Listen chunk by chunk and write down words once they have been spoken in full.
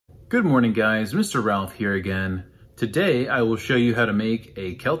Good morning guys, Mr. Ralph here again. Today I will show you how to make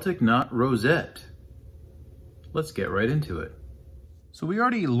a Celtic Knot Rosette. Let's get right into it. So we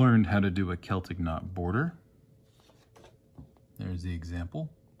already learned how to do a Celtic knot border. There's the example.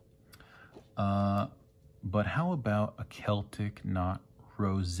 But how about a Celtic knot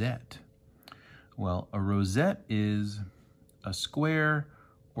rosette? Well, a rosette is a square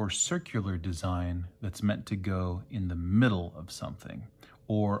or circular design that's meant to go in the middle of something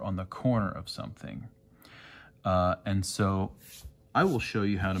or on the corner of something. And so I will show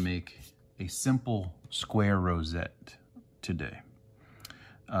you how to make a simple square rosette today.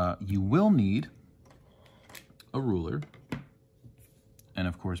 You will need a ruler and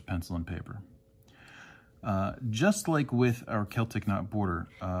of course pencil and paper. Just like with our Celtic knot border,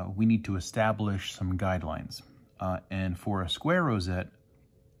 we need to establish some guidelines. And for a square rosette,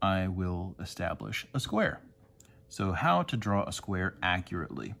 I will establish a square. So how to draw a square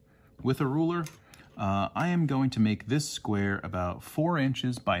accurately. With a ruler, I am going to make this square about 4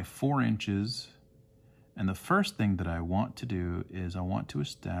 inches by 4 inches. And the first thing that I want to do is I want to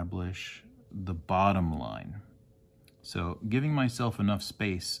establish the bottom line. So giving myself enough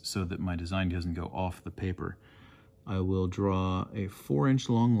space so that my design doesn't go off the paper, I will draw a 4-inch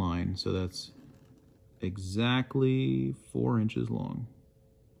long line. So that's exactly 4 inches long.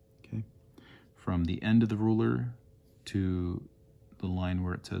 Okay, from the end of the ruler to the line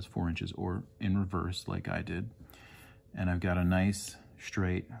where it says 4 inches, or in reverse like I did. And I've got a nice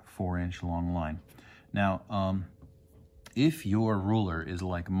straight 4-inch long line. Now, if your ruler is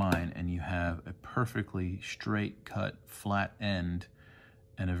like mine and you have a perfectly straight cut flat end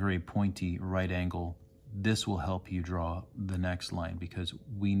and a very pointy right angle, this will help you draw the next line, because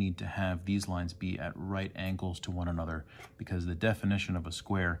we need to have these lines be at right angles to one another, because the definition of a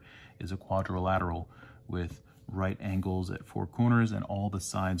square is a quadrilateral with right angles at 4 corners and all the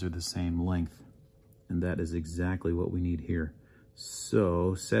sides are the same length. And that is exactly what we need here.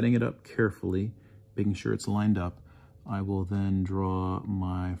 So setting it up carefully, making sure it's lined up, I will then draw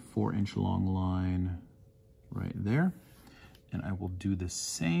my 4-inch long line right there. And I will do the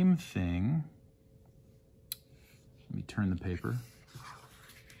same thing. Let me turn the paper.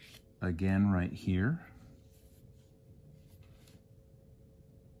 Again, right here.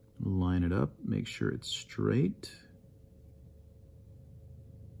 Line it up, make sure it's straight.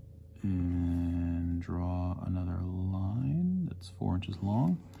 And draw another line that's 4 inches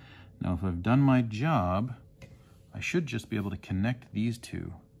long. Now, if I've done my job, I should just be able to connect these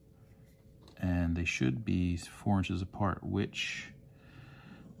two. And they should be 4 inches apart, which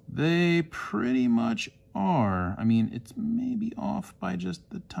they pretty much are. I mean, it's maybe off by just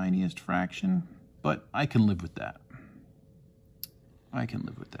the tiniest fraction, but I can live with that. I can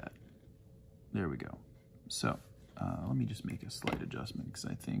live with that. There we go. So let me just make a slight adjustment, because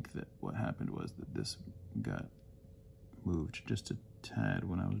I think that what happened was that this got moved just a tad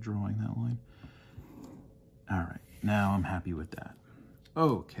when I was drawing that line. All right, now I'm happy with that.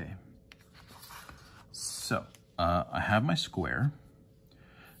 Okay, so I have my square,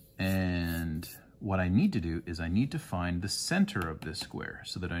 and what I need to do is I need to find the center of this square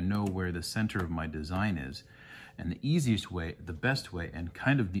so that I know where the center of my design is. And the easiest way, the best way, and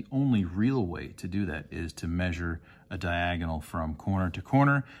kind of the only real way to do that is to measure a diagonal from corner to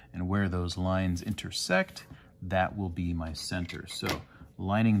corner, and where those lines intersect, that will be my center. So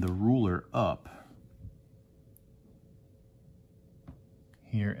lining the ruler up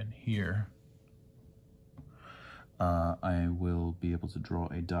here and here, I will be able to draw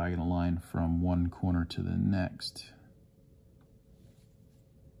a diagonal line from one corner to the next.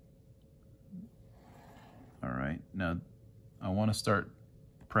 All right, now I want to start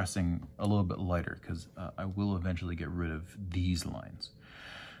pressing a little bit lighter, because I will eventually get rid of these lines.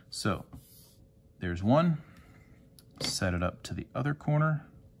 So there's one, set it up to the other corner,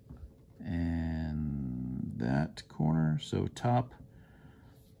 and that corner, so top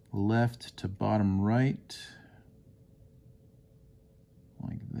left to bottom right,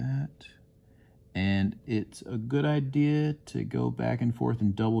 like that. And it's a good idea to go back and forth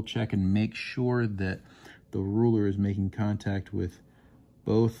and double check and make sure that the ruler is making contact with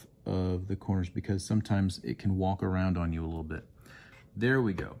both of the corners, because sometimes it can walk around on you a little bit. There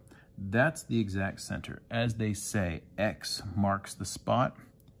we go. That's the exact center. As they say, X marks the spot,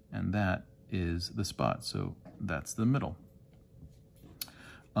 and that is the spot. So that's the middle.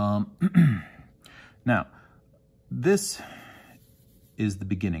 Now, this is the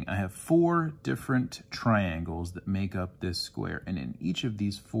beginning. I have 4 different triangles that make up this square, and in each of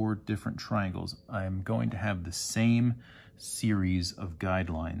these 4 different triangles, I'm going to have the same series of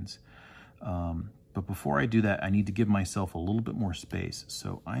guidelines. But before I do that, I need to give myself a little bit more space.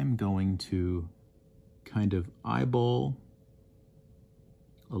 So I'm going to kind of eyeball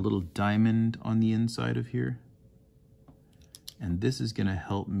a little diamond on the inside of here. And this is gonna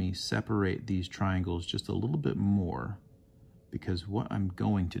help me separate these triangles just a little bit more, because what I'm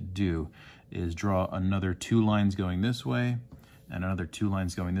going to do is draw another 2 lines going this way and another 2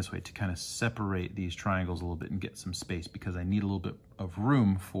 lines going this way to kind of separate these triangles a little bit and get some space, because I need a little bit of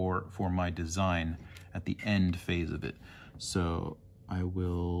room for my design at the end phase of it. So I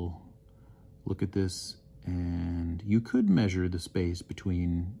will look at this, and you could measure the space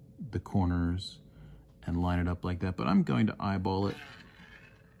between the corners and line it up like that, but I'm going to eyeball it.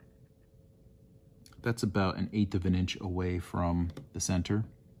 That's about 1/8 of an inch away from the center.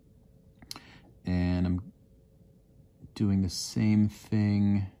 And I'm doing the same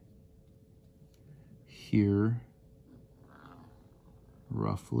thing here,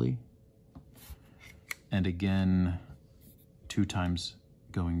 roughly. And again, 2 times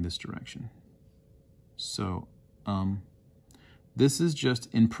going this direction. So this is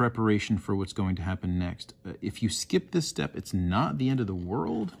just in preparation for what's going to happen next. If you skip this step, it's not the end of the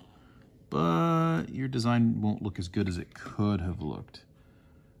world, but your design won't look as good as it could have looked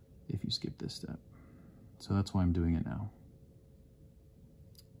if you skip this step. So that's why I'm doing it now.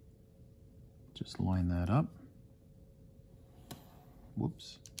 Just line that up.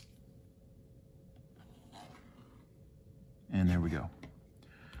 Whoops. And there we go.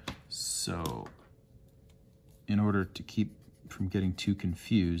 So in order to keep from getting too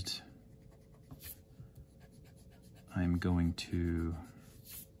confused, I'm going to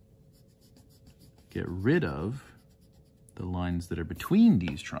get rid of the lines that are between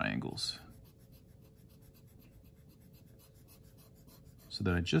these triangles so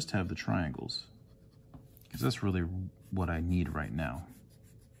that I just have the triangles, because that's really what I need right now.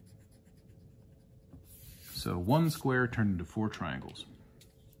 So 1 square turned into 4 triangles.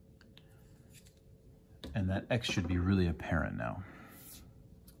 And that X should be really apparent now.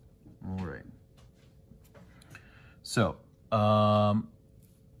 All right. So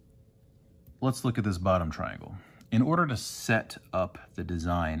let's look at this bottom triangle. In order to set up the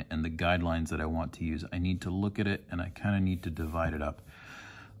design and the guidelines that I want to use, I need to look at it and I kind of need to divide it up.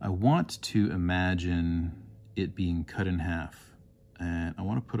 I want to imagine it being cut in half, and I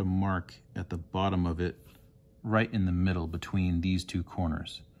want to put a mark at the bottom of it right in the middle between these 2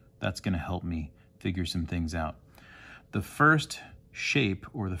 corners. That's going to help me figure some things out. The first shape,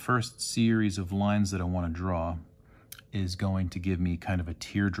 or the first series of lines that I want to draw, is going to give me kind of a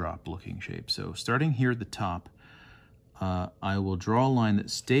teardrop looking shape. So starting here at the top, I will draw a line that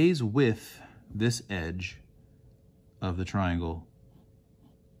stays with this edge of the triangle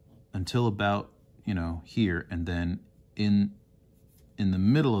until about, here, and then in the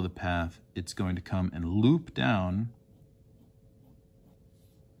middle of the path, it's going to come and loop down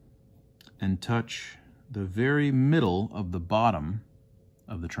and touch the very middle of the bottom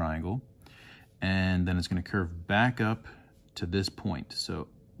of the triangle, and then it's going to curve back up to this point. So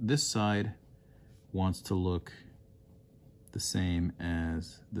this side wants to look the same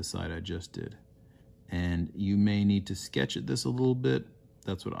as the side I just did. And you may need to sketch at this a little bit.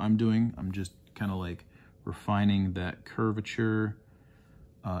 That's what I'm doing. I'm just kind of like refining that curvature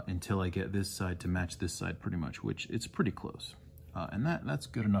until I get this side to match this side pretty much, which it's pretty close. And that's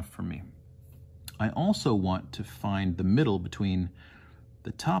good enough for me. I also want to find the middle between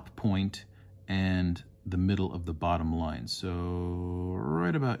the top point and the middle of the bottom line. So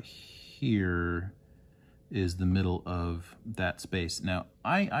right about here is the middle of that space. Now,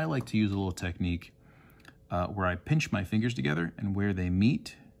 I like to use a little technique where I pinch my fingers together, and where they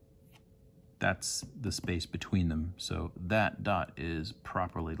meet, that's the space between them. So that dot is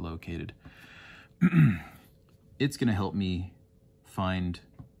properly located. It's gonna help me find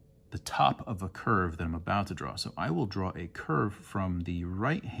the top of a curve that I'm about to draw. So I will draw a curve from the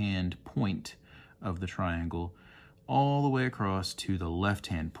right-hand point of the triangle all the way across to the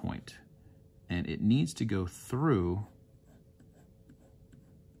left-hand point. And it needs to go through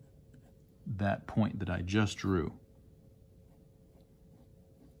that point that I just drew.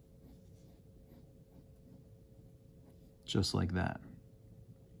 Just like that.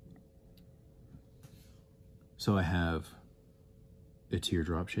 So I have a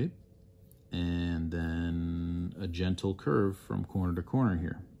teardrop shape, and then a gentle curve from corner to corner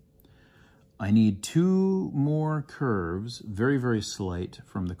here. I need 2 more curves, very, very slight,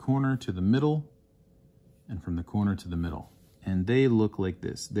 from the corner to the middle and from the corner to the middle. And they look like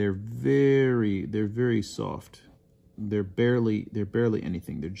this. They're very soft. They're barely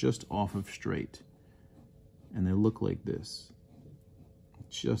anything. They're just off of straight. And they look like this.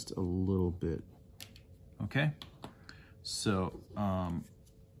 Just a little bit Okay, so I'm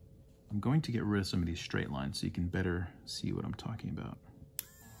going to get rid of some of these straight lines so you can better see what I'm talking about.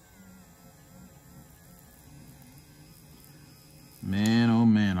 Man, oh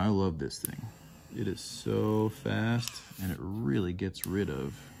man, I love this thing. It is so fast, and it really gets rid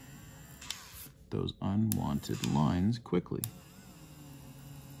of those unwanted lines quickly.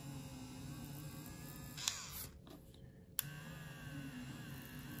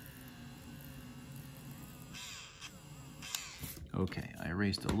 Okay, I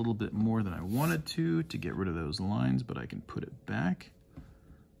erased a little bit more than I wanted to get rid of those lines, but I can put it back.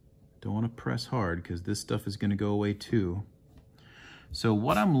 Don't want to press hard because this stuff is going to go away too. So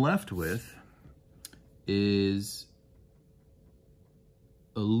what I'm left with is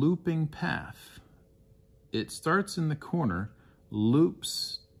a looping path. It starts in the corner,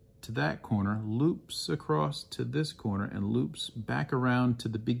 loops to that corner, loops across to this corner, and loops back around to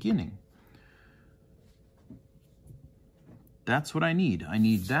the beginning. That's what I need. I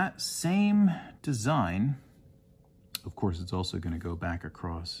need that same design. Of course, it's also going to go back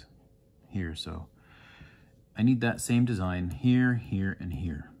across here, so I need that same design here, here, and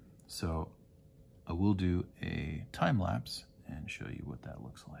here. So I will do a time lapse and show you what that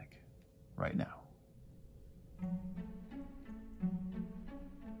looks like right now.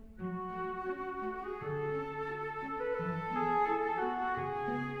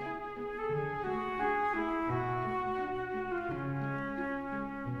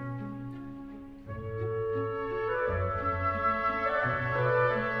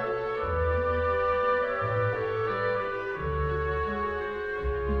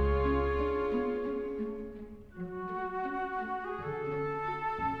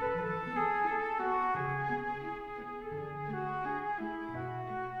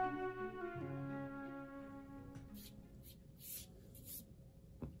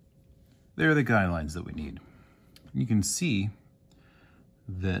 There are the guidelines that we need. You can see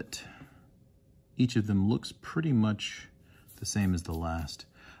that each of them looks pretty much the same as the last.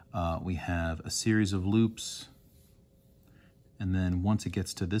 We have a series of loops, and then once it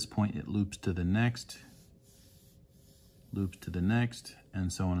gets to this point, it loops to the next, loops to the next,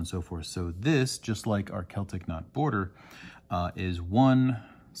 and so on and so forth. So this, just like our Celtic knot border, is one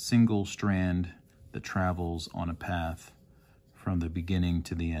single strand that travels on a path from the beginning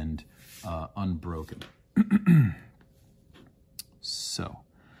to the end, unbroken. So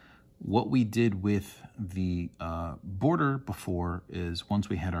what we did with the border before is once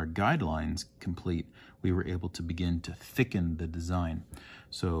we had our guidelines complete, we were able to begin to thicken the design.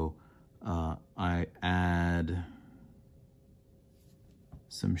 So I add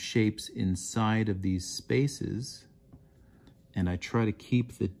some shapes inside of these spaces, and I try to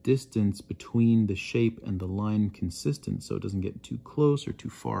keep the distance between the shape and the line consistent so it doesn't get too close or too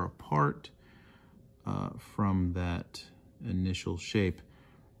far apart from that initial shape.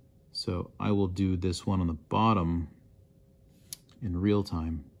 So I will do this one on the bottom in real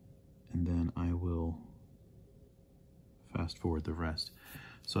time, and then I will fast forward the rest.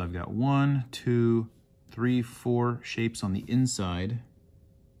 So I've got 1, 2, 3, 4 shapes on the inside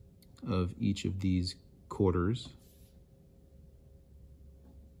of each of these quarters.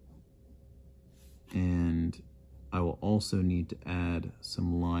 And I will also need to add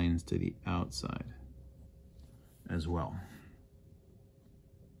some lines to the outside as well.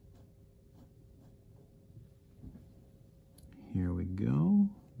 Here we go.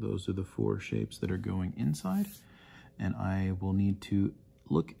 Those are the 4 shapes that are going inside. And I will need to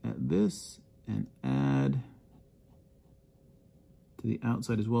look at this and add to the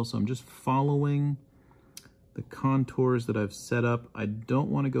outside as well. So I'm just following the contours that I've set up. I don't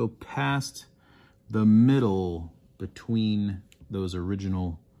want to go past the middle between those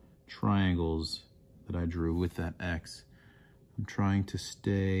original triangles that I drew with that X. I'm trying to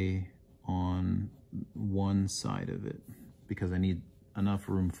stay on one side of it because I need enough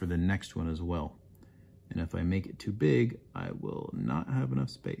room for the next one as well. And if I make it too big, I will not have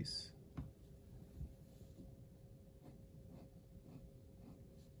enough space.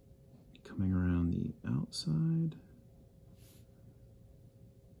 Coming around the outside.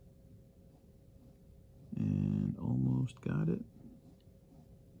 And almost got it.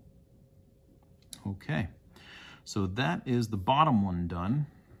 Okay, so that is the bottom one done.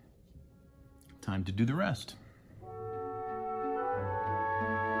 Time to do the rest.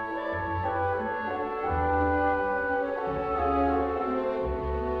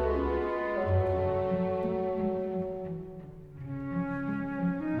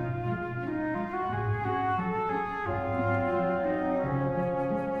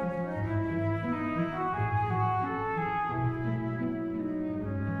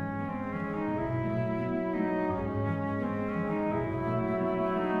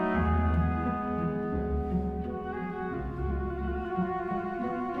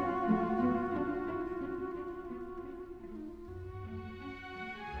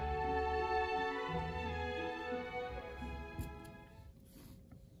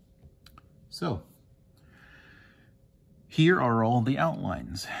 So here are all the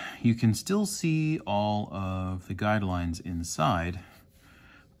outlines. You can still see all of the guidelines inside,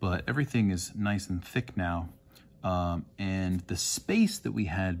 but everything is nice and thick now. And the space that we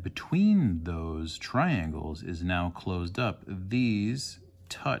had between those triangles is now closed up. These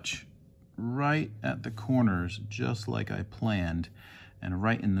touch right at the corners, just like I planned, and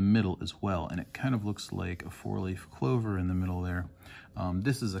right in the middle as well. And it kind of looks like a 4-leaf clover in the middle there.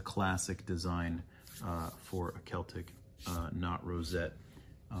 This is a classic design for a Celtic Knot Rosette.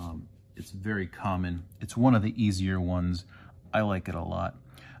 It's very common. It's one of the easier ones. I like it a lot.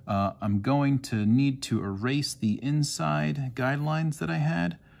 I'm going to need to erase the inside guidelines that I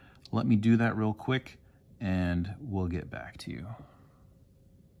had. Let me do that real quick and we'll get back to you.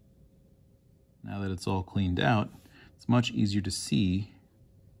 Now that it's all cleaned out, it's much easier to see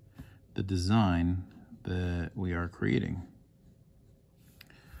the design that we are creating.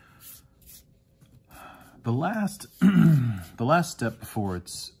 The last step before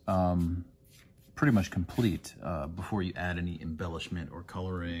it's pretty much complete, before you add any embellishment or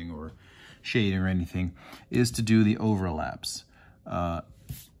coloring or shading or anything, is to do the overlaps.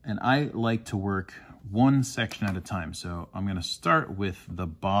 And I like to work one section at a time. So I'm going to start with the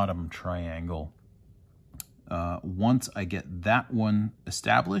bottom triangle. Once I get that one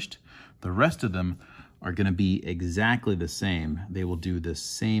established, the rest of them are going to be exactly the same. They will do the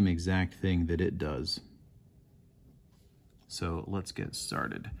same exact thing that it does. So let's get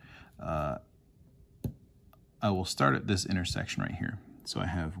started. I will start at this intersection right here. So I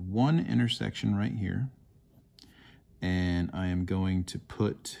have one intersection right here, and I am going to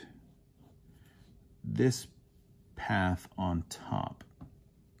put this path on top.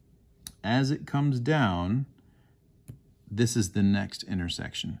 As it comes down, this is the next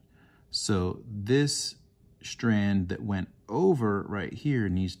intersection. So this strand that went over right here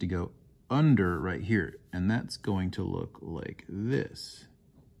needs to go under right here, and that's going to look like this.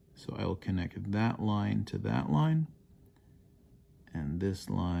 So I will connect that line to that line, and this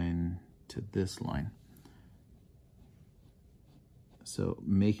line to this line. So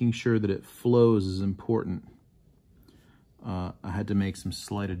making sure that it flows is important. I had to make some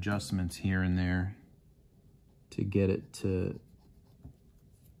slight adjustments here and there to get it to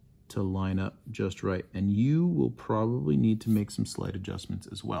line up just right. And you will probably need to make some slight adjustments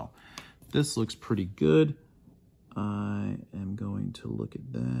as well. This looks pretty good. I am going to look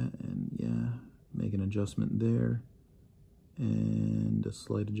at that and yeah, make an adjustment there and a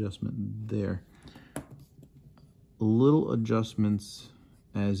slight adjustment there. Little adjustments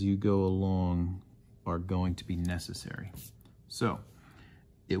as you go along are going to be necessary. So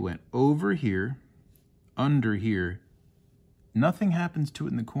it went over here, under here. Nothing happens to it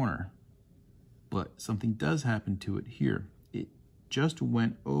in the corner, but something does happen to it here. It just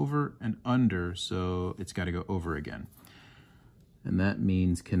went over and under, so it's got to go over again. And that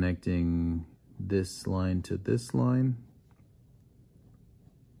means connecting this line to this line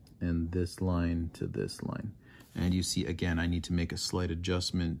and this line to this line. And you see, again, I need to make a slight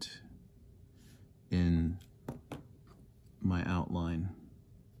adjustment in my outline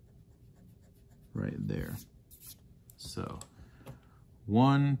right there. So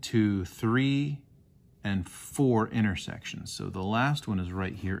 1, 2, 3, and 4 intersections. So the last one is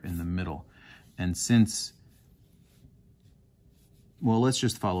right here in the middle. And since, well, let's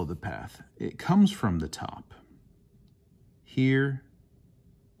just follow the path. It comes from the top. Here,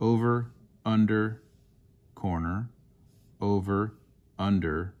 over, under, corner, over,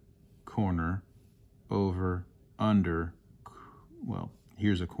 under, corner, over, under, well,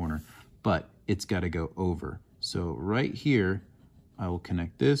 here's a corner, but it's got to go over. So right here, I will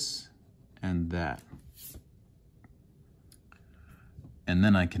connect this and that. And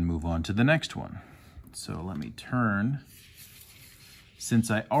then I can move on to the next one. So let me turn. Since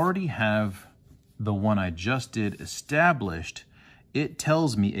I already have the one I just did established, it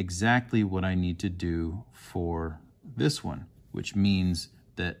tells me exactly what I need to do for this one, which means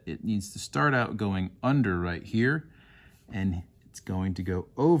that it needs to start out going under right here, and it's going to go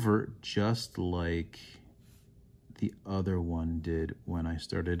over just like the other one did when I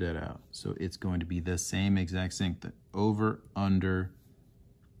started it out. So it's going to be the same exact thing, the over, under,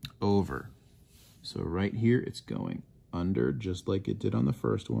 over. So right here, it's going under just like it did on the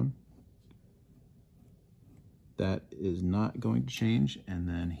first one. That is not going to change. And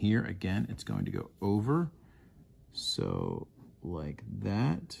then here again, it's going to go over. So like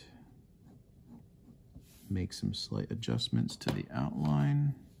that. Make some slight adjustments to the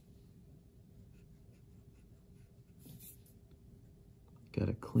outline. Got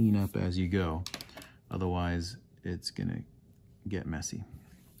to clean up as you go. Otherwise, it's going to get messy.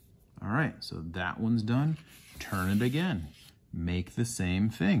 All right, so that one's done. Turn it again. Make the same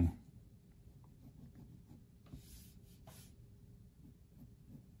thing.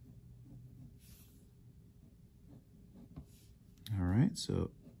 All right,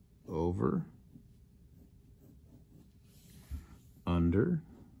 so over, under,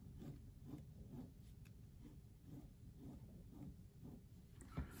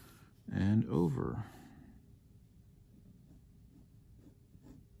 and over.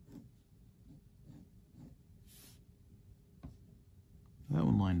 That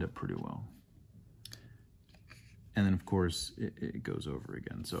one lined up pretty well. And then of course it goes over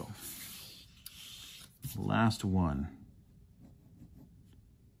again. So last one.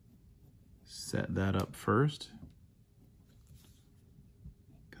 Set that up first.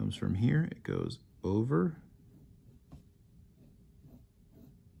 Comes from here, it goes over,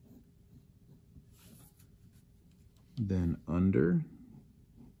 then under,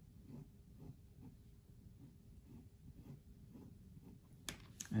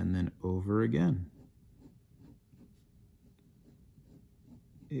 and then over again.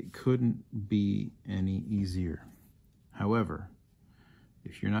 It couldn't be any easier. However,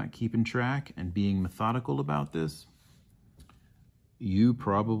 if you're not keeping track and being methodical about this, you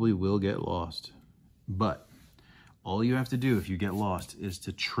probably will get lost. But all you have to do if you get lost is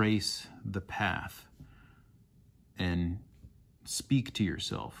to trace the path and speak to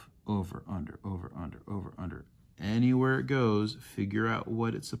yourself over, under, over, under, over, under. Anywhere it goes, figure out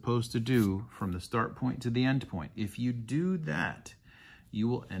what it's supposed to do from the start point to the end point. If you do that, you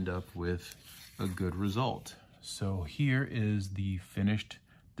will end up with a good result. So here is the finished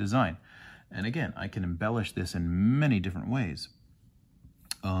design. And again, I can embellish this in many different ways.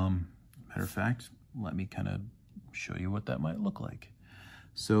 Matter of fact, let me kind of show you what that might look like.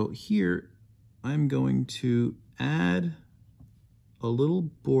 So here, I'm going to add a little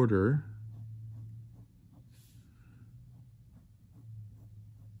border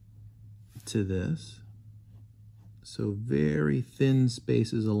to this. So very thin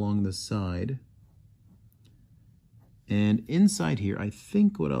spaces along the side. And inside here, I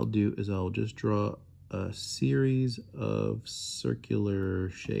think what I'll do is I'll just draw a series of circular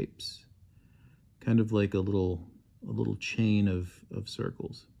shapes, kind of like a little chain of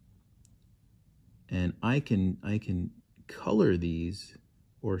circles. And I can color these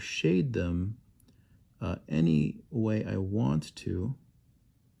or shade them any way I want to.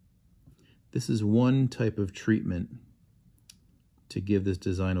 This is one type of treatment to give this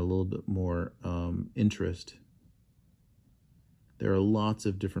design a little bit more interest. There are lots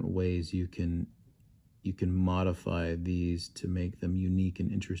of different ways you can modify these to make them unique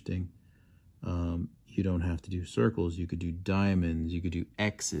and interesting. You don't have to do circles. You could do diamonds. You could do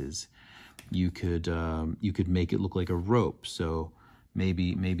X's. You could make it look like a rope. So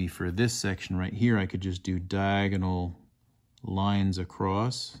maybe for this section right here, I could just do diagonal lines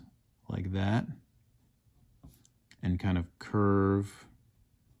across like that and kind of curve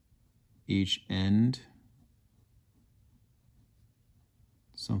each end,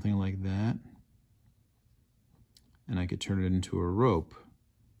 something like that. And I could turn it into a rope.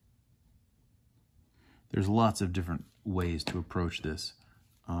 There's lots of different ways to approach this.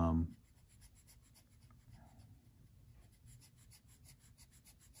 I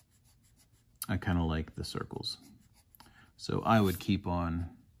kind of like the circles. So I would keep on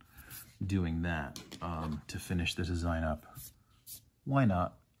doing that to finish the design up. Why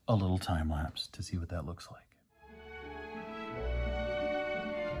not a little time lapse to see what that looks like?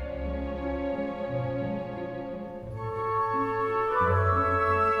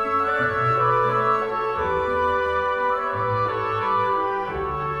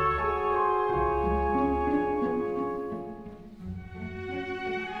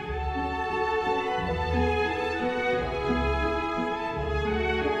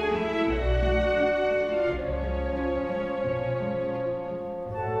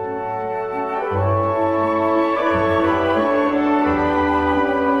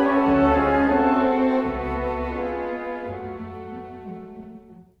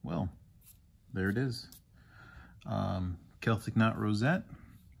 There it is. Celtic Knot Rosette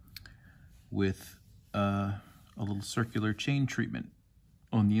with a little circular chain treatment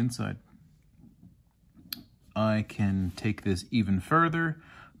on the inside. I can take this even further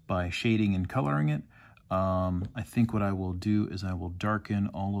by shading and coloring it. I think what I will do is I will darken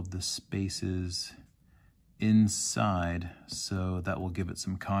all of the spaces inside, so that will give it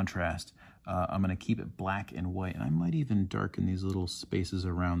some contrast. I'm going to keep it black and white, and I might even darken these little spaces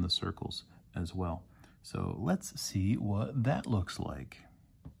around the circles as well. So let's see what that looks like.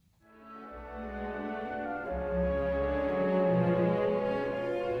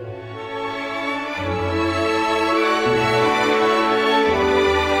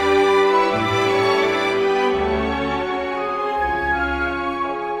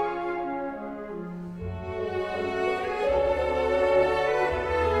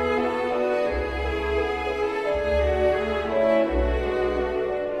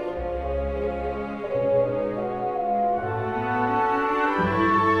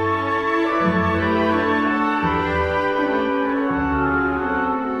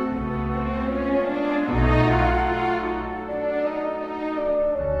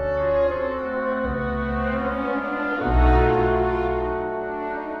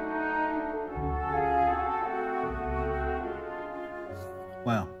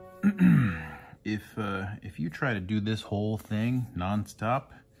 if you try to do this whole thing nonstop,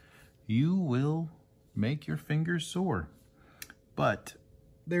 you will make your fingers sore. But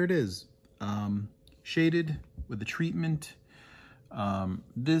there it is, shaded with a treatment.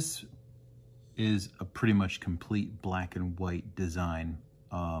 This is a pretty much complete black and white design.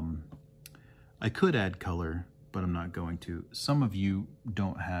 I could add color, but I'm not going to. Some of you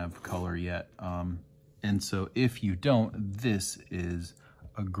don't have color yet. And so if you don't, this is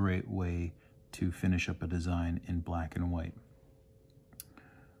a great way to finish up a design in black and white.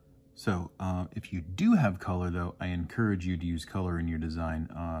 So if you do have color though, I encourage you to use color in your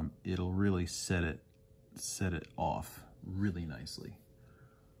design. It'll really set it off really nicely.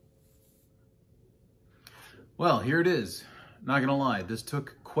 Well, here it is. Not gonna lie, this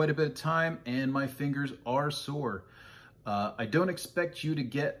took quite a bit of time and my fingers are sore. I don't expect you to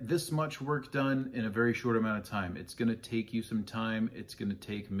get this much work done in a very short amount of time. It's gonna take you some time. It's gonna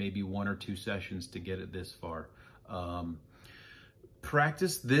take maybe 1 or 2 sessions to get it this far.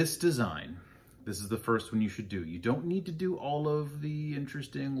 Practice this design. This is the first one you should do. You don't need to do all of the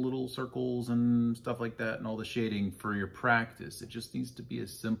interesting little circles and stuff like that and all the shading for your practice. It just needs to be a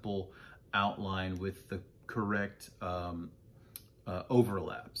simple outline with the correct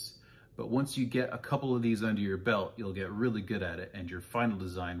overlaps. But once you get a couple of these under your belt, you'll get really good at it and your final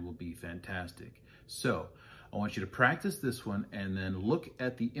design will be fantastic. So I want you to practice this one and then look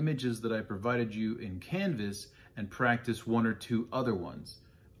at the images that I provided you in Canvas and practice 1 or 2 other ones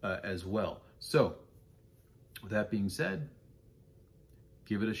as well. So with that being said,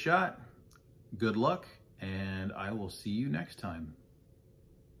 give it a shot, good luck, and I will see you next time.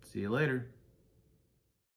 See you later.